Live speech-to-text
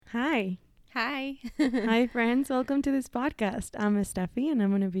Hi. Hi. Hi, friends. Welcome to this podcast. I'm Steffi, and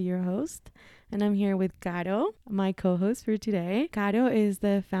I'm going to be your host. And I'm here with Caro, my co-host for today. Caro is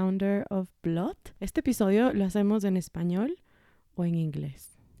the founder of Blot. Este episodio lo hacemos en español o en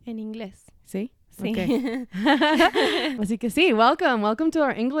inglés. En inglés. ¿Sí? Sí. Okay. Así que sí, welcome to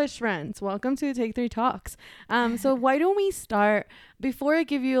our English friends. Welcome to Take 3 Talks. So why don't we start, before I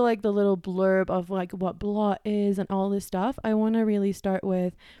give you like the little blurb of like what Blot is and all this stuff, I want to really start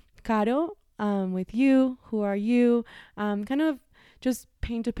with Caro, with you. Who are you? Kind of just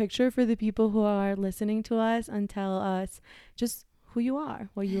paint a picture for the people who are listening to us and tell us just who you are,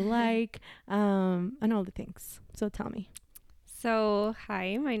 what you like, and all the things. So tell me. So,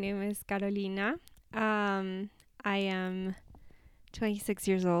 hi, my name is Carolina. I am 26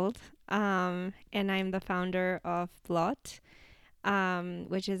 years old, and I'm the founder of Blot,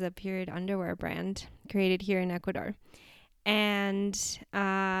 which is a period underwear brand created here in Ecuador. And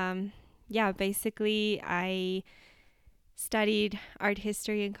basically, I studied art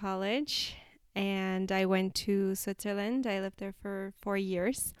history in college, and I went to Switzerland. I lived there for 4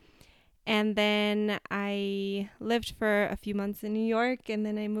 years. And then I lived for a few months in New York, and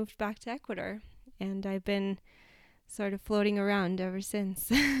then I moved back to Ecuador. And I've been sort of floating around ever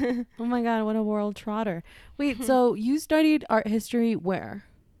since. Oh my God, what a world trotter. Wait, so you studied art history where?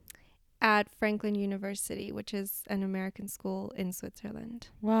 At Franklin University, which is an American school in Switzerland.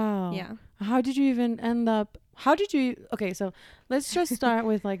 Wow. Yeah. How did you even end up? Okay, so let's just start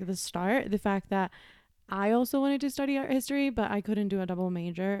with like the start. The fact that I also wanted to study art history, but I couldn't do a double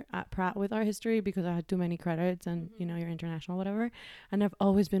major at Pratt with art history because I had too many credits and, you know, you're international, whatever. And I've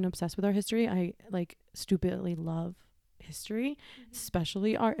always been obsessed with art history. I like stupidly love history,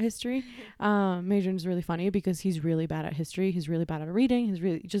 especially art history. Major is really funny because he's really bad at history. He's really bad at reading. He's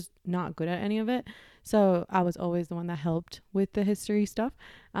really just not good at any of it. So I was always the one that helped with the history stuff.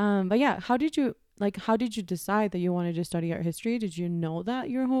 But yeah, how did you decide that you wanted to study art history? Did you know that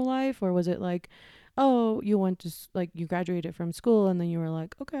your whole life, or was it like, oh, you went to you graduated from school and then you were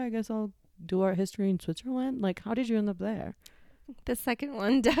like, okay, I guess I'll do art history in Switzerland? Like, how did you end up there? The second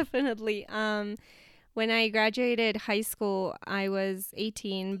one, definitely. When I graduated high school, I was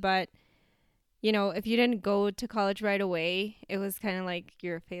 18, but you know, if you didn't go to college right away, it was kind of like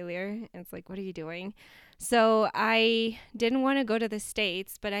you're a failure. It's like, what are you doing? So I didn't want to go to the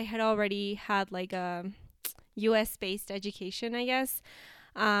States, but I had already had like a US based education, I guess.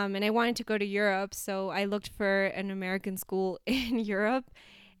 And I wanted to go to Europe. So I looked for an American school in Europe,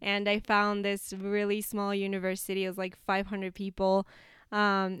 and I found this really small university. It was like 500 people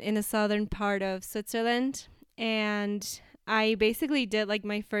in the southern part of Switzerland. And I basically did like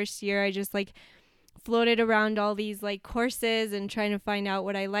my first year, I just like floated around all these like courses and trying to find out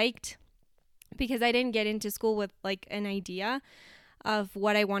what I liked, because I didn't get into school with like an idea of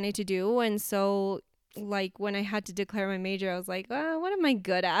what I wanted to do. And so like when I had to declare my major, I was like, what am I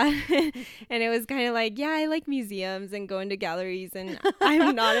good at? And it was kind of like, yeah, I like museums and going to galleries, and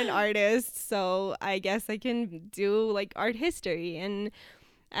I'm not an artist, so I guess I can do like art history. And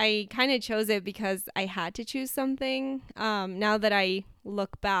I kind of chose it because I had to choose something. Now that I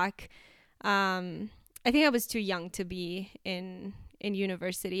look back, I think I was too young to be in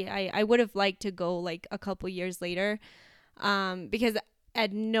university. I would have liked to go like a couple years later, because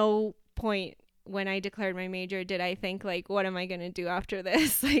at no point when I declared my major did I think like, what am I going to do after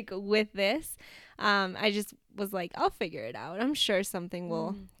this? Like with this, I just was like, I'll figure it out. I'm sure something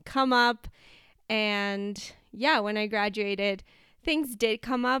will come up. And yeah, when I graduated, things did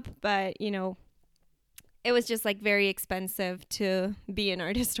come up, but you know, it was just like very expensive to be an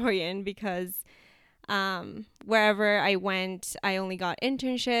art historian, because wherever I went, I only got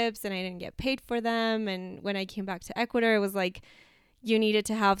internships and I didn't get paid for them. And when I came back to Ecuador, it was like you needed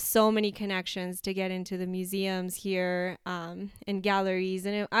to have so many connections to get into the museums here, and galleries.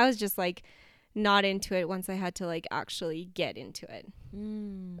 And I was just like not into it once I had to like actually get into it.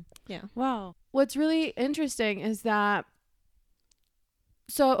 Yeah. Wow. What's really interesting is that,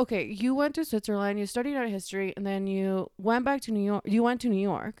 so, okay, you went to Switzerland, you studied art history, and then you went back to New York. You went to New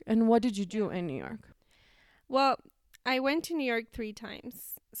York. And what did you do in New York? Well, I went to New York 3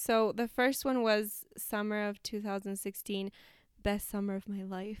 times. So the first one was summer of 2016, best summer of my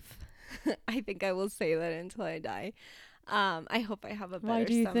life. I think I will say that until I die. I hope I have a better summer. Why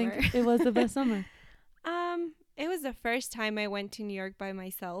do you think it was the best summer? It was the first time I went to New York by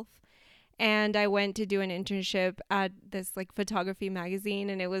myself. And I went to do an internship at this like photography magazine,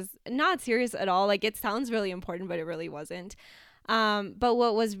 and it was not serious at all. Like, it sounds really important, but it really wasn't. But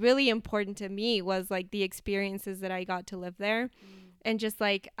what was really important to me was like the experiences that I got to live there. And just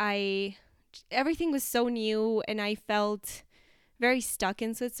like everything was so new, and I felt very stuck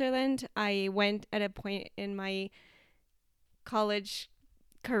in Switzerland. I went at a point in my college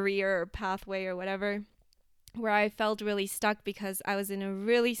career or pathway or whatever where I felt really stuck because I was in a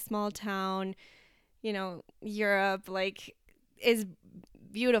really small town. You know, Europe like is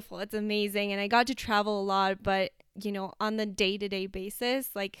beautiful. It's amazing. And I got to travel a lot, but you know, on the day-to-day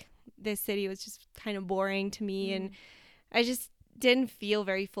basis, like this city was just kind of boring to me and I just didn't feel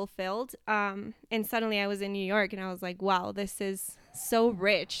very fulfilled. And suddenly I was in New York and I was like, wow, this is so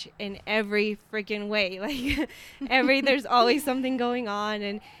rich in every freaking way. Like there's always something going on.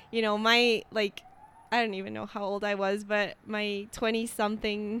 And, you know, my, like, I don't even know how old I was, but my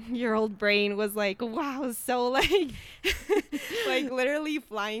 20-something-year-old brain was like, wow, so like, like literally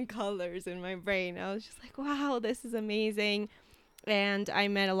flying colors in my brain. I was just like, wow, this is amazing. And I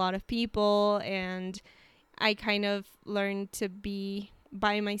met a lot of people and I kind of learned to be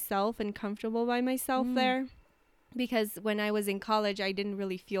by myself and comfortable by myself there. Because when I was in college, I didn't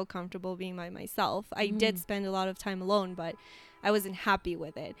really feel comfortable being by myself. I did spend a lot of time alone, but I wasn't happy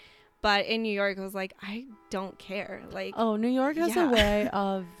with it. But in New York, I was like, I don't care. Like, oh, New York has a way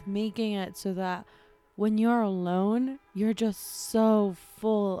of making it so that when you're alone, you're just so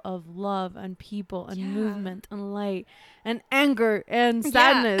full of love and people and movement and light and anger and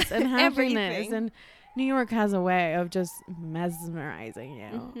sadness and happiness. And New York has a way of just mesmerizing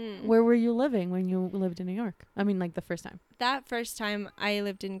you. Where were you living when you lived in New York? I mean, like the first time. That first time I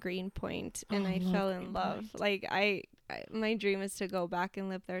lived in Greenpoint and I fell in love. Like my dream is to go back and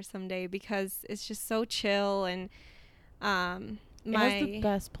live there someday because it's just so chill and it has the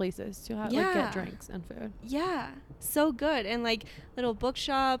best places to have, like, get drinks and food. Yeah, so good. And like little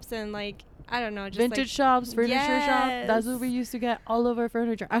bookshops and like, I don't know, just vintage shops, furniture shop. That's what we used to get all of our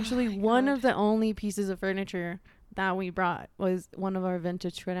furniture. Actually, one of the only pieces of furniture that we brought was one of our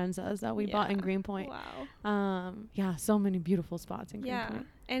vintage credenzas that we bought in Greenpoint. Wow. Yeah, so many beautiful spots in Greenpoint.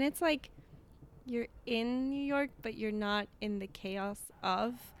 And it's like you're in New York, but you're not in the chaos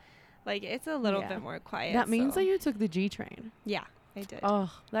of. Like, it's a little bit more quiet. That means that you took the G train. Yeah, I did.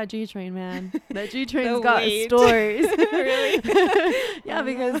 Oh, that G train, man. That G train's got stories. Really? Yeah,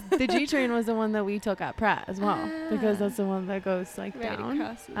 because the G train was the one that we took at Pratt as well, because that's the one that goes like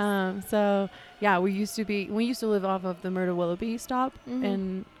down. So yeah, we used to live off of the Myrtle Willoughby stop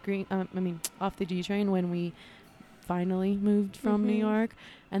in off the G train when we finally moved from New York.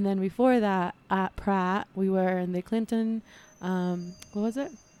 And then before that at Pratt, we were in the Clinton, what was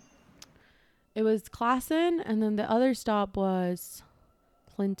it? It was Classen, and then the other stop was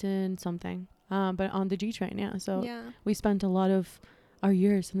Clinton something. But on the G train, yeah. So we spent a lot of our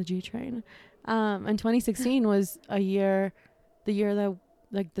years on the G train. And 2016 was the year that,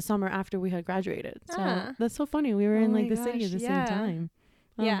 like, the summer after we had graduated. So that's so funny. We were in like the city at the same time.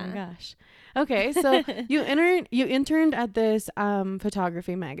 Oh my gosh. Okay, so you interned at this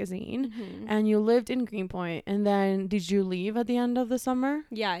photography magazine, and you lived in Greenpoint, and then did you leave at the end of the summer?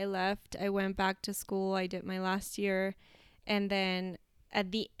 Yeah, I left. I went back to school. I did my last year, and then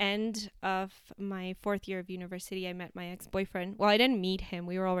at the end of my 4th year of university, I met my ex-boyfriend. Well, I didn't meet him.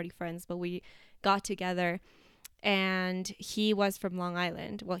 We were already friends, but we got together, and he was from Long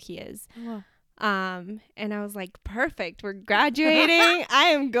Island. Well, he is. Oh. And I was like, perfect, we're graduating.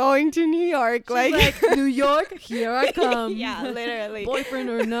 I am going to New York. She's like, New York, here I come. Yeah, literally. Boyfriend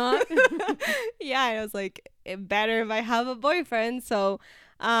or not. Yeah, I was like, it better if I have a boyfriend. So,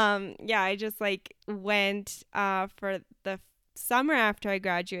 I just like went for the summer after I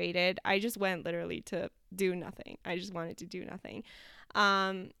graduated. I just went literally to do nothing. I just wanted to do nothing.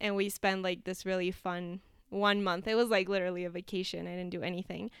 And we spent like this really fun 1 month. It was like literally a vacation. I didn't do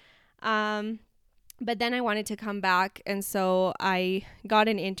anything. But then I wanted to come back, and so I got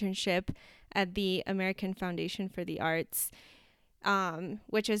an internship at the American Foundation for the Arts,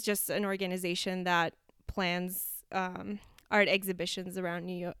 which is just an organization that plans art exhibitions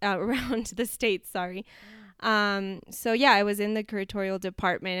around around the States. Sorry. So yeah, I was in the curatorial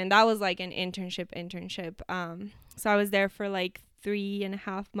department, and that was like an internship. So I was there for like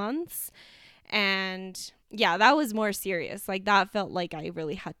 3.5 months, and yeah, that was more serious. Like, that felt like I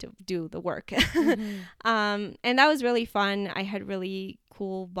really had to do the work. And that was really fun. I had really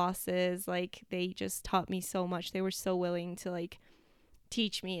cool bosses. Like, they just taught me so much. They were so willing to like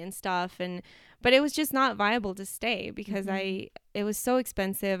teach me and stuff. But it was just not viable to stay because it was so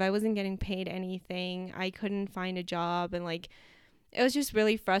expensive. I wasn't getting paid anything. I couldn't find a job, and like, it was just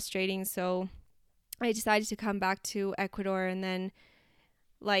really frustrating. So I decided to come back to Ecuador, and then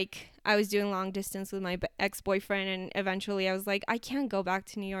like, I was doing long distance with my ex-boyfriend, and eventually I was like, I can't go back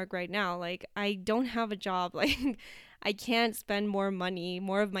to New York right now. Like, I don't have a job. Like, I can't spend more money,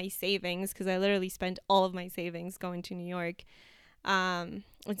 more of my savings, because I literally spent all of my savings going to New York. And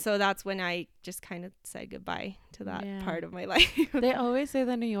so that's when I just kind of said goodbye to that Yeah. part of my life. They always say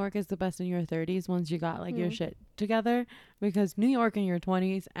that New York is the best in your 30s once you got like your shit together, because New York in your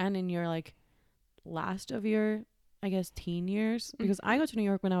 20s and in your like last of your, I guess, teen years, because I go to New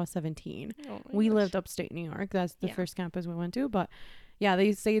York when I was 17. We lived upstate New York. That's the first campus we went to. But yeah,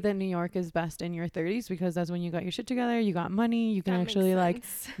 they say that New York is best in your 30s because that's when you got your shit together, you got money, you can actually like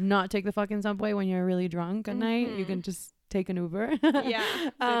not take the fucking subway when you're really drunk at night. You can just take an Uber. Yeah,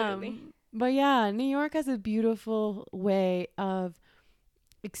 literally. But yeah, New York has a beautiful way of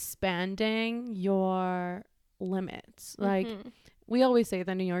expanding your limits. Like we always say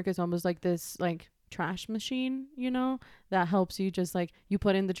that New York is almost like this like trash machine, you know, that helps you just like you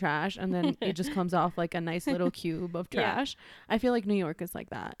put in the trash and then it just comes off like a nice little cube of trash. I feel like New York is like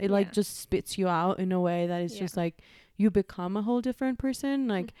that. It like just spits you out in a way that is just like you become a whole different person.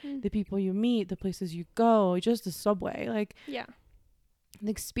 Like the people you meet, the places you go, just the subway, like the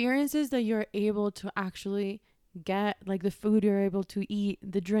experiences that you're able to actually get, like the food you're able to eat,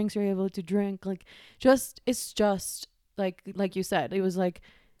 the drinks you're able to drink, like just it's just like you said, it was like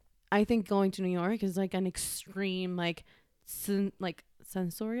I think going to New York is like an extreme like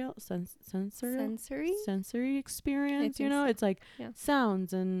sensory experience, you know. It's like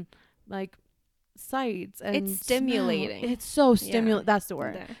sounds and like sights and it's stimulating. It's so stimulating. That's the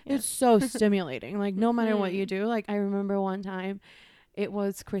word. It's so stimulating. Like no matter what you do. Like I remember one time it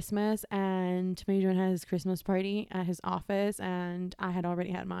was Christmas and Major had his Christmas party at his office and I had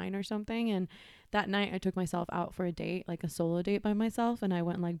already had mine or something, and that night I took myself out for a date, like a solo date by myself, and I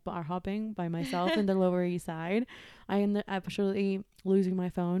went like bar hopping by myself in the Lower East Side. I ended up actually losing my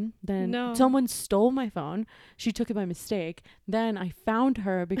phone. Then someone stole my phone. She took it by mistake. Then I found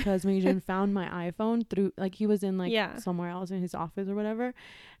her because Major found my iPhone through like he was in like somewhere else in his office or whatever,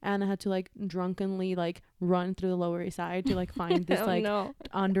 and I had to like drunkenly like run through the Lower East Side to like find this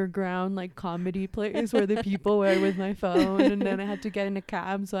underground like comedy place where the people were with my phone, and then I had to get in a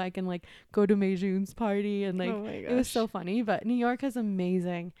cab so I can like go to Meijune's party, and like it was so funny. But New York has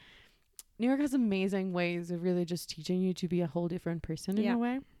amazing ways of really just teaching you to be a whole different person in a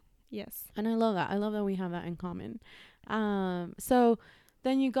way. Yes. And I love that we have that in common. So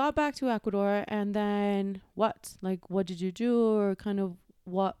then you got back to Ecuador, and then what did you do, or kind of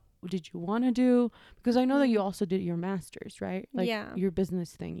what did you want to do? Because I know that you also did your master's, right? Like your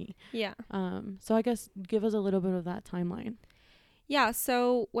business thingy. Yeah. So I guess give us a little bit of that timeline. Yeah,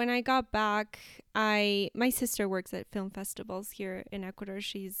 so when I got back, my sister works at film festivals here in Ecuador.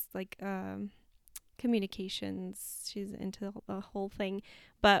 She's like communications. She's into the whole thing,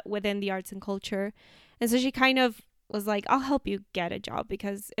 but within the arts and culture. And so she kind of was like, I'll help you get a job,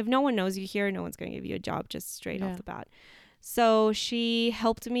 because if no one knows you here, no one's going to give you a job just straight off the bat. So she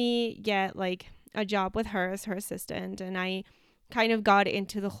helped me get like a job with her as her assistant, and I kind of got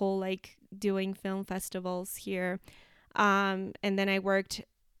into the whole like doing film festivals here. And then I worked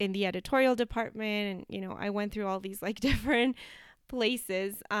in the editorial department, and you know, I went through all these like different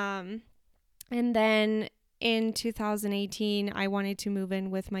places. And then in 2018 I wanted to move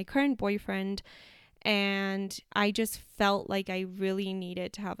in with my current boyfriend, and I just felt like I really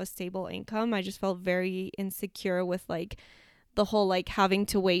needed to have a stable income. I just felt very insecure with like the whole like having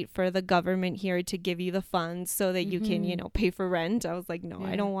to wait for the government here to give you the funds so that you can, you know, pay for rent. I was like, no,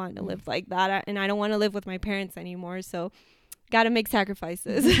 I don't want to live like that. And I don't want to live with my parents anymore. So got to make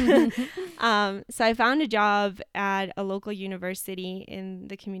sacrifices. So I found a job at a local university in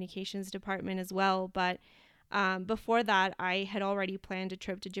the communications department as well. But before that, I had already planned a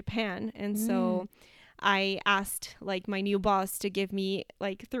trip to Japan. And so I asked like my new boss to give me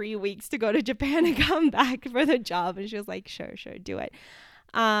like 3 weeks to go to Japan and come back for the job. And she was like, sure, do it.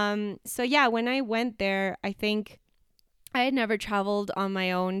 So yeah, when I went there, I think I had never traveled on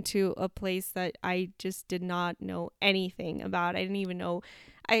my own to a place that I just did not know anything about. I didn't even know.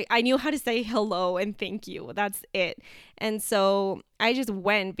 I knew how to say hello and thank you. That's it. And so I just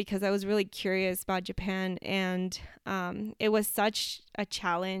went because I was really curious about Japan. And it was such a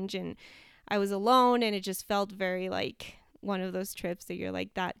challenge. And I was alone, and it just felt very like one of those trips that you're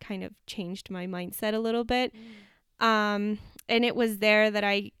like, that kind of changed my mindset a little bit. And it was there that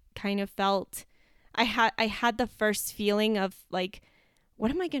I kind of felt I had the first feeling of like, what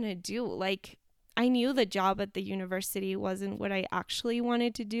am I going to do? Like, I knew the job at the university wasn't what I actually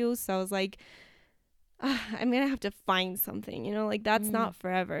wanted to do. So I was like, I'm going to have to find something, you know, like that's not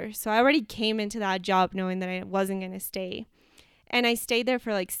forever. So I already came into that job knowing that I wasn't going to stay. And I stayed there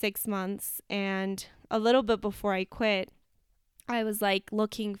for like 6 months, and a little bit before I quit, I was like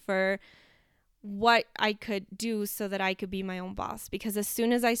looking for what I could do so that I could be my own boss. Because as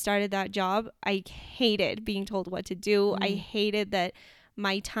soon as I started that job, I hated being told what to do. I hated that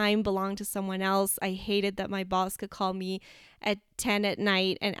my time belonged to someone else. I hated that my boss could call me at 10 at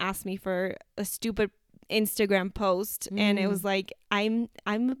night and ask me for a stupid Instagram post. And it was like, I'm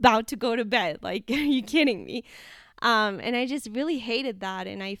about to go to bed. Like, are you kidding me? And I just really hated that,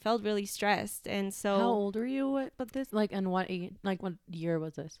 and I felt really stressed. And so, how old were you at this? Like, and what age, like what year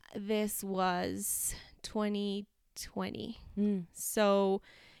was this? this was 2020. So,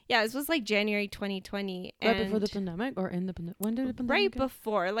 yeah, this was like January 2020. Right before the pandemic, or in the pandemic? When did the pandemic? Right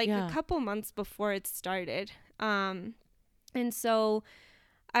before, like a couple months before it started. And so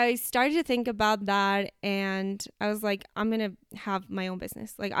I started to think about that, and I was like, I'm going to have my own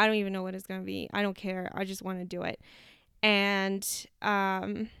business. Like, I don't even know what it's going to be. I don't care. I just want to do it. And,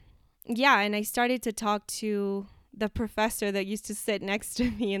 yeah, and I started to talk to the professor that used to sit next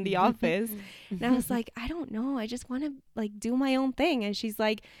to me in the office. And I was like, I don't know. I just want to like do my own thing. And she's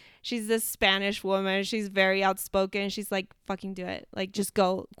like, she's this Spanish woman. She's very outspoken. She's like, fucking do it. Like, just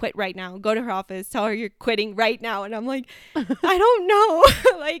go, quit right now. Go to her office. Tell her you're quitting right now. And I'm like, I don't know.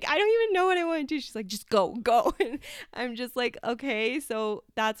 Like, I don't even know what I want to do. She's like, just go. And I'm just like, okay. So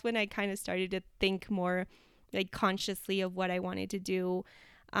that's when I kind of started to think more like consciously of what I wanted to do.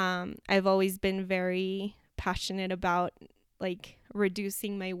 I've always been very passionate about like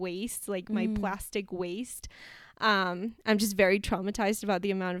reducing my waste, like my plastic waste. I'm just very traumatized about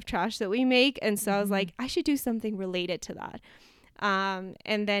the amount of trash that we make. And so I was like, I should do something related to that.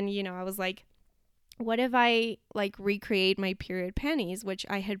 And then, you know, I was like, what if I like recreate my period panties, which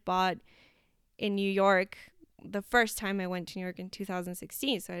I had bought in New York the first time I went to New York in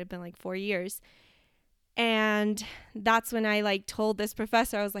 2016. So it had been like 4 years. And that's when I like told this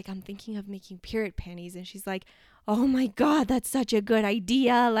professor, I was like, I'm thinking of making period panties. And she's like, oh my God, that's such a good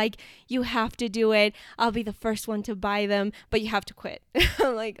idea. Like, you have to do it. I'll be the first one to buy them, but you have to quit.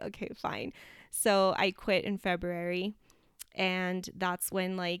 I'm like, okay, fine. So I quit in February. And that's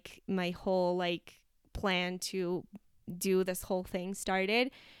when like my whole like plan to do this whole thing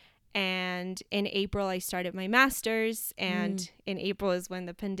started. And in April, I started my master's. And in April is when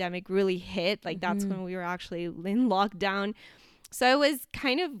the pandemic really hit. Like, that's when we were actually in lockdown. So it was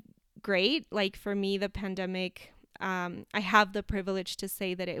kind of great. Like, for me, the pandemic, I have the privilege to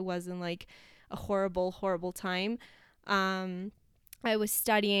say that it wasn't like a horrible, horrible time. I was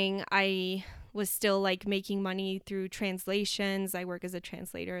studying. I was still like making money through translations. I work as a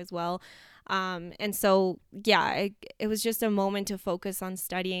translator as well. And so, yeah, it was just a moment to focus on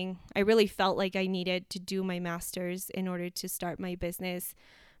studying. I really felt like I needed to do my master's in order to start my business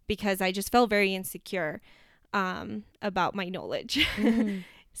because I just felt very insecure about my knowledge.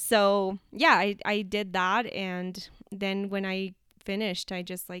 So, yeah, I did that. And then when I finished, it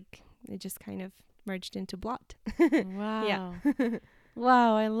just kind of merged into Blot. Wow. Yeah.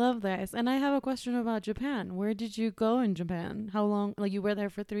 Wow, I love this. And I have a question about Japan. Where did you go in Japan? How long? Like, you were there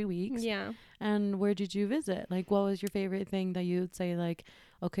for 3 weeks. Yeah. And where did you visit? Like, what was your favorite thing that you'd say, like,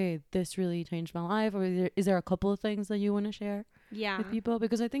 okay, this really changed my life? Or is there a couple of things that you want to share with people?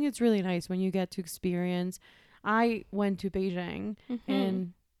 Because I think it's really nice when you get to experience. I went to Beijing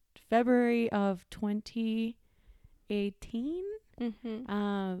in February of 2018.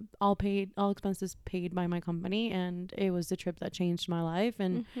 All expenses paid by my company, and it was the trip that changed my life.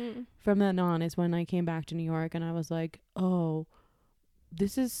 And from then on is when I came back to New York, and I was like, oh,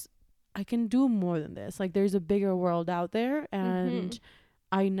 I can do more than this. Like, there's a bigger world out there, and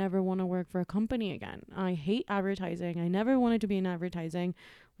I never want to work for a company again. I hate advertising. I never wanted to be in advertising.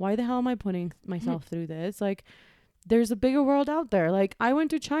 Why the hell am I putting myself through this? Like, there's a bigger world out there. Like, I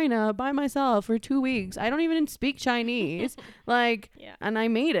went to China by myself for 2 weeks. I don't even speak Chinese. And I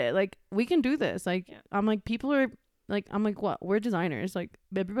made it. Like, we can do this. Like, I'm like, people are like, I'm like, what? We're designers. Like,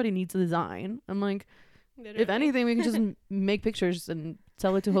 everybody needs a design. I'm like, literally. If anything, we can just make pictures and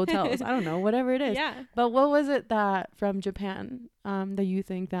sell it to hotels. I don't know, whatever it is. Yeah. But what was it that from Japan that you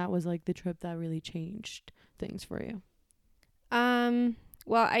think that was like the trip that really changed things for you?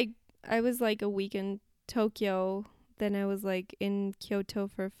 Well, I was like a week in Tokyo, then I was like in Kyoto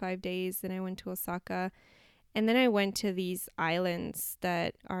for 5 days, then I went to Osaka, and then I went to these islands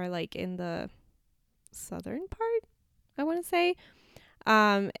that are like in the southern part, I want to say,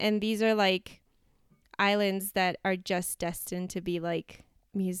 and these are like islands that are just destined to be like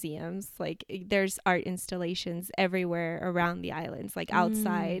museums. Like, there's art installations everywhere around the islands, like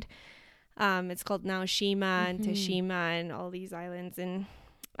outside. It's called Naoshima and Teshima and all these islands, and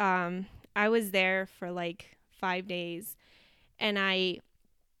I was there for like 5 days, and I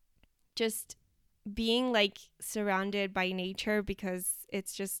just being like surrounded by nature, because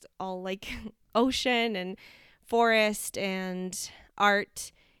it's just all like ocean and forest and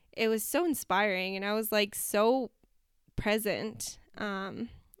art. It was so inspiring, and I was like so present,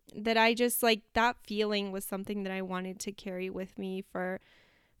 that I just like that feeling was something that I wanted to carry with me for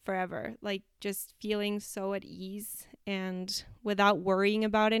forever. Like just feeling so at ease and without worrying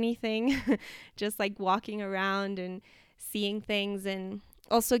about anything, just like walking around and seeing things, and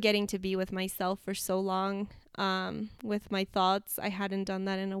also getting to be with myself for so long, with my thoughts. I hadn't done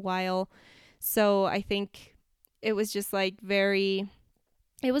that in a while. So I think it was just like it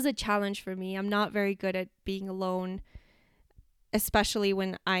was a challenge for me. I'm not very good at being alone, especially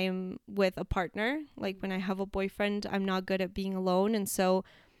when I'm with a partner. Like when I have a boyfriend, I'm not good at being alone. And so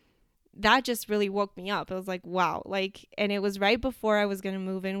that just really woke me up. It was like, wow. Like, and it was right before I was going to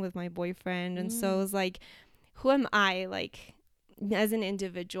move in with my boyfriend. And so it was like, who am I, like, as an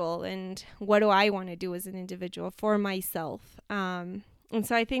individual, and what do I want to do as an individual for myself? And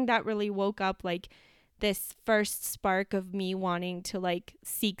so I think that really woke up like this first spark of me wanting to like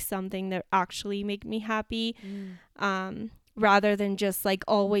seek something that actually make me happy, rather than just like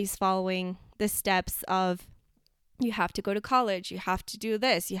always following the steps of, you have to go to college, you have to do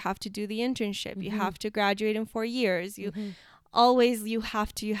this, you have to do the internship, you have to graduate in 4 years, you always, you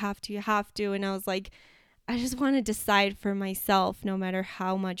have to. And I was like, I just want to decide for myself, no matter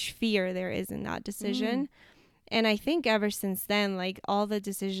how much fear there is in that decision. And I think ever since then, like all the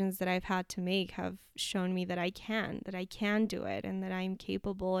decisions that I've had to make have shown me that I can do it, and that I'm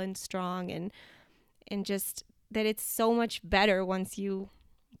capable and strong, and just that it's so much better once you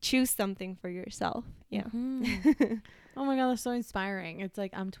choose something for yourself. Yeah. Oh my God, that's so inspiring. It's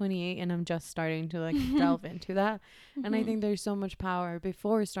like I'm 28 and I'm just starting to like delve into that. And I think there's so much power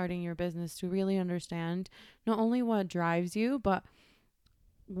before starting your business to really understand not only what drives you, but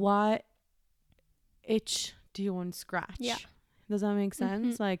what itch do you want to scratch? Yeah. Does that make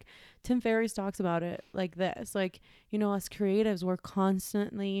sense? Like Tim Ferriss talks about it like this. Like, you know, as creatives, we're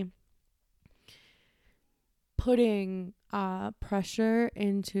constantly putting pressure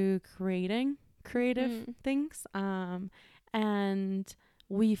into creating creative things, and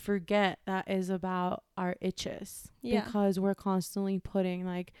we forget that is about our itches, because we're constantly putting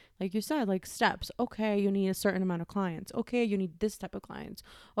like you said, like steps. Okay, you need a certain amount of clients. Okay, you need this type of clients.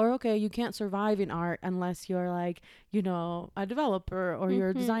 Or okay, you can't survive in art unless you're like, you know, a developer, or you're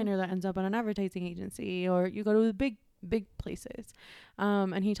a designer that ends up in an advertising agency, or you go to the big places.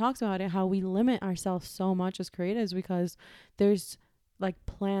 And he talks about it, how we limit ourselves so much as creatives because there's like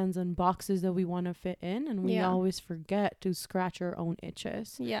plans and boxes that we want to fit in, and we always forget to scratch our own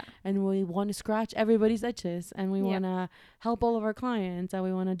itches. And we want to scratch everybody's itches, and we want to help all of our clients, and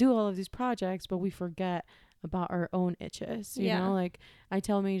we want to do all of these projects, but we forget about our own itches. You know, like I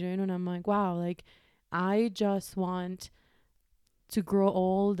tell Major, and I'm like, wow, like I just want to grow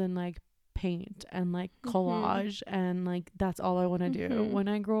old and like paint and like collage, and like that's all I want to do when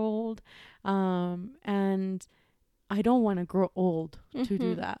I grow old. And I don't want to grow old to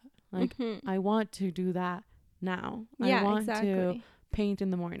do that. Like I want to do that now. I want to paint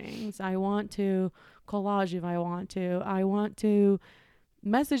in the mornings. I want to collage if I want to. I want to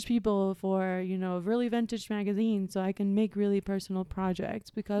message people for, you know, really vintage magazines so I can make really personal projects,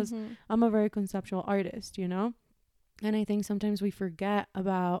 because I'm a very conceptual artist, you know? And I think sometimes we forget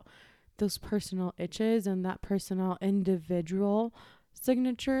about those personal itches and that personal individual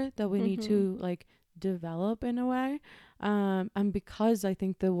signature that we need to like develop in a way. And because I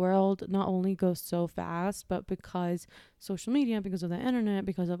think the world not only goes so fast, but because social media, because of the internet,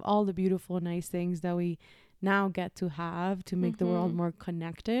 because of all the beautiful, nice things that we now get to have to make the world more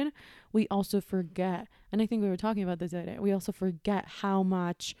connected, we also forget, and I think we were talking about this today, we also forget how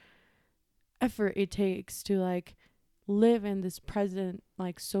much effort it takes to like live in this present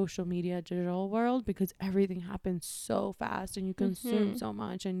like social media digital world, because everything happens so fast and you consume so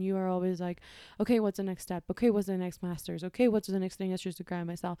much, and you are always like, okay, what's the next step? Okay, what's the next master's? Okay, what's the next thing that's just to grab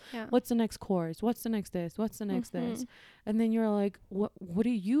myself? What's the next course? What's the next this? What's the next this? And then you're like, what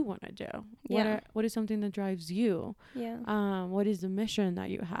do you want to do? What is something that drives you? What is the mission that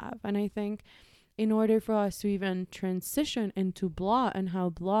you have? And I think in order for us to even transition into Blot, and how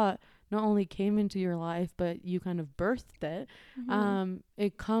Blot not only came into your life, but you kind of birthed it.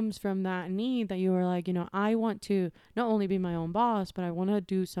 It comes from that need that you were like, you know, I want to not only be my own boss, but I want to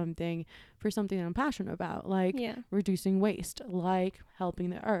do something for something that I'm passionate about, like reducing waste, like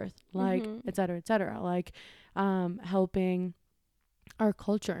helping the earth, like et cetera, like helping our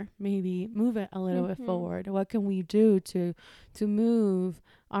culture, maybe move it a little bit forward. What can we do to move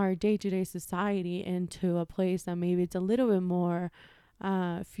our day-to-day society into a place that maybe it's a little bit more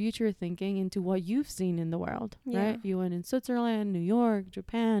future thinking into what you've seen in the world, Yeah. right? You went in Switzerland, New York,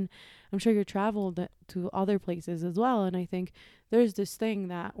 Japan. I'm sure you traveled to other places as well. And I think there's this thing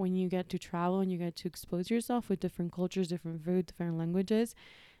that when you get to travel and you get to expose yourself with different cultures, different food, different languages,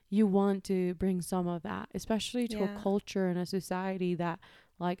 you want to bring some of that, especially to a Yeah. culture and a society that,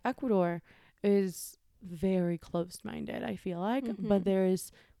 like Ecuador, is very closed-minded, I feel like. But Mhm. there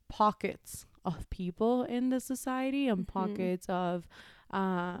is pockets of people in the society and Mhm. pockets of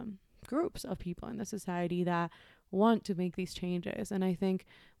groups of people in the society that want to make these changes. And I think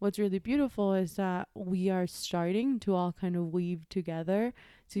what's really beautiful is that we are starting to all kind of weave together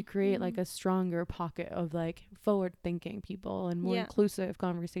to create like Mhm. a stronger pocket of like forward thinking people and more Yeah. inclusive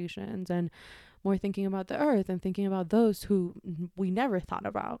conversations and more thinking about the earth and thinking about those who we never thought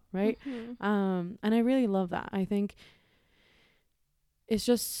about, right? Mhm. And I really love that. I think it's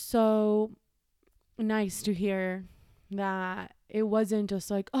just so nice to hear that it wasn't just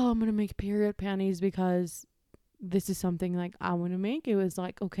like, oh, I'm gonna make period panties because this is something like I want to make. It was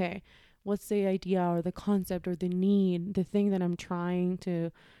like, okay, what's the idea or the concept or the need, the thing that I'm trying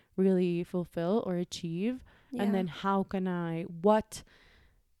to really fulfill or achieve, and Yeah. then what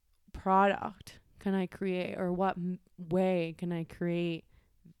product can I create, or what way can I create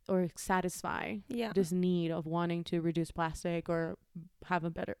or satisfy Yeah. this need of wanting to reduce plastic or have a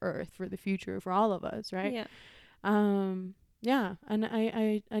better earth for the future for all of us, right? Yeah. Yeah, and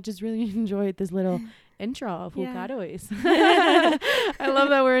I just really enjoyed this little intro of who Yeah. Caro is. I love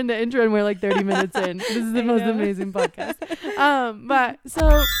that we're in the intro and we're like 30 minutes in. This is the I most know. amazing podcast. But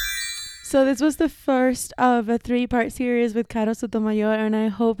so this was the first of a 3-part series with Caro Sotomayor, and I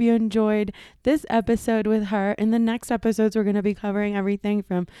hope you enjoyed this episode with her. In the next episodes, we're going to be covering everything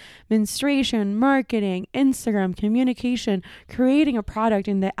from menstruation, marketing, Instagram, communication, creating a product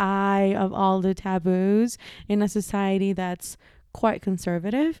in the eye of all the taboos in a society that's quite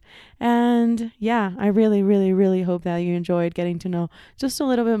conservative. And yeah, I really, really, really hope that you enjoyed getting to know just a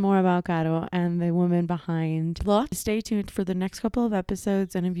little bit more about Caro and the woman behind Look. Stay tuned for the next couple of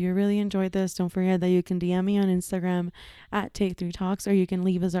episodes. And if you really enjoyed this, don't forget that you can DM me on Instagram at Take3Talks, or you can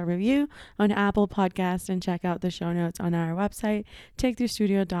leave us a review on Apple Podcast and check out the show notes on our website,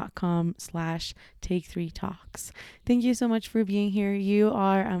 take3studio.com/Take3Talks. Thank you so much for being here. You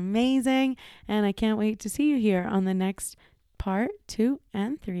are amazing. And I can't wait to see you here on the next part 2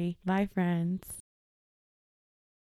 and 3. Bye, friends.